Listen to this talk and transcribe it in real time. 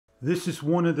This is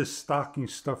one of the stocking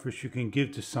stuffers you can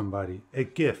give to somebody, a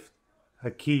gift, a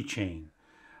keychain.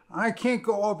 I can't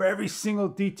go over every single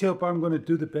detail, but I'm going to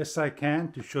do the best I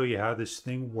can to show you how this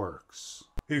thing works.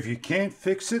 If you can't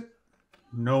fix it,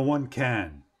 no one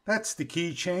can. That's the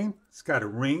keychain. It's got a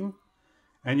ring,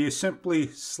 and you simply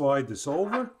slide this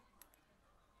over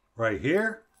right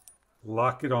here,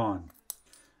 lock it on.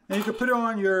 And you can put it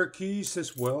on your keys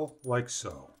as well, like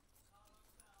so.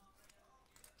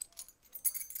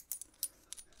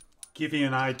 Give you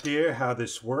an idea how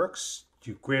this works.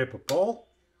 You grab a bolt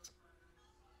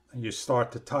and you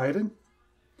start to tighten.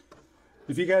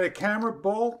 If you got a camera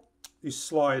bolt, you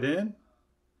slide in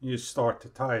and you start to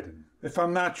tighten. If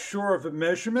I'm not sure of a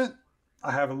measurement,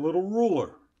 I have a little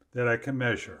ruler that I can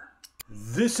measure.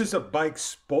 This is a bike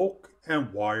spoke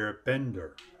and wire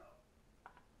bender.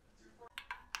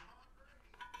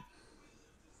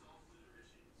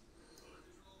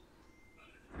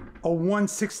 A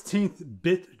 1/16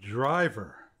 bit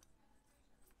driver.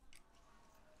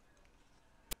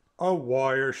 A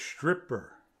wire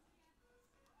stripper.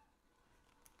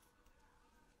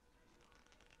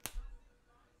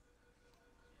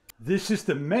 This is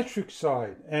the metric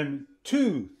side, and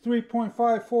 2,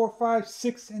 3.5, 4, 5,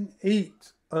 6, and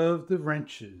 8 of the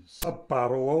wrenches. A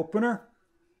bottle opener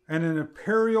and an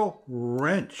imperial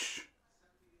wrench.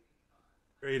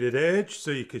 Braided edge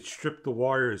so you could strip the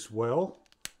wire as well.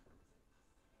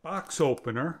 Box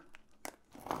opener.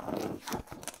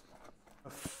 A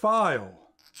file.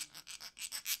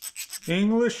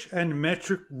 English and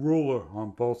metric ruler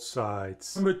on both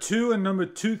sides. Number 2 and number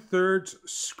 2/3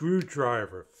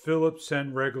 screwdriver, Phillips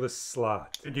and regular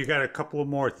slot. And you got a couple of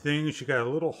more things. You got a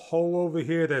little hole over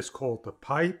here that's called the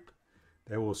pipe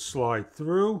that will slide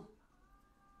through.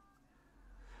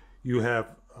 You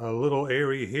have a little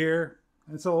area here.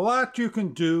 There's a lot you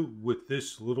can do with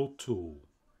this little tool.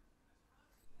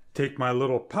 Take my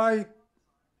little pipe,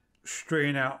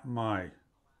 straighten out my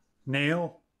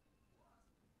nail.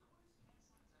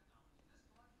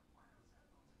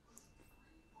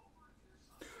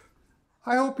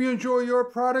 I hope you enjoy your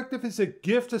product. If it's a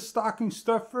gift, a stocking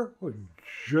stuffer, or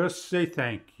just say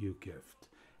thank you gift.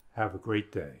 Have a great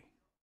day.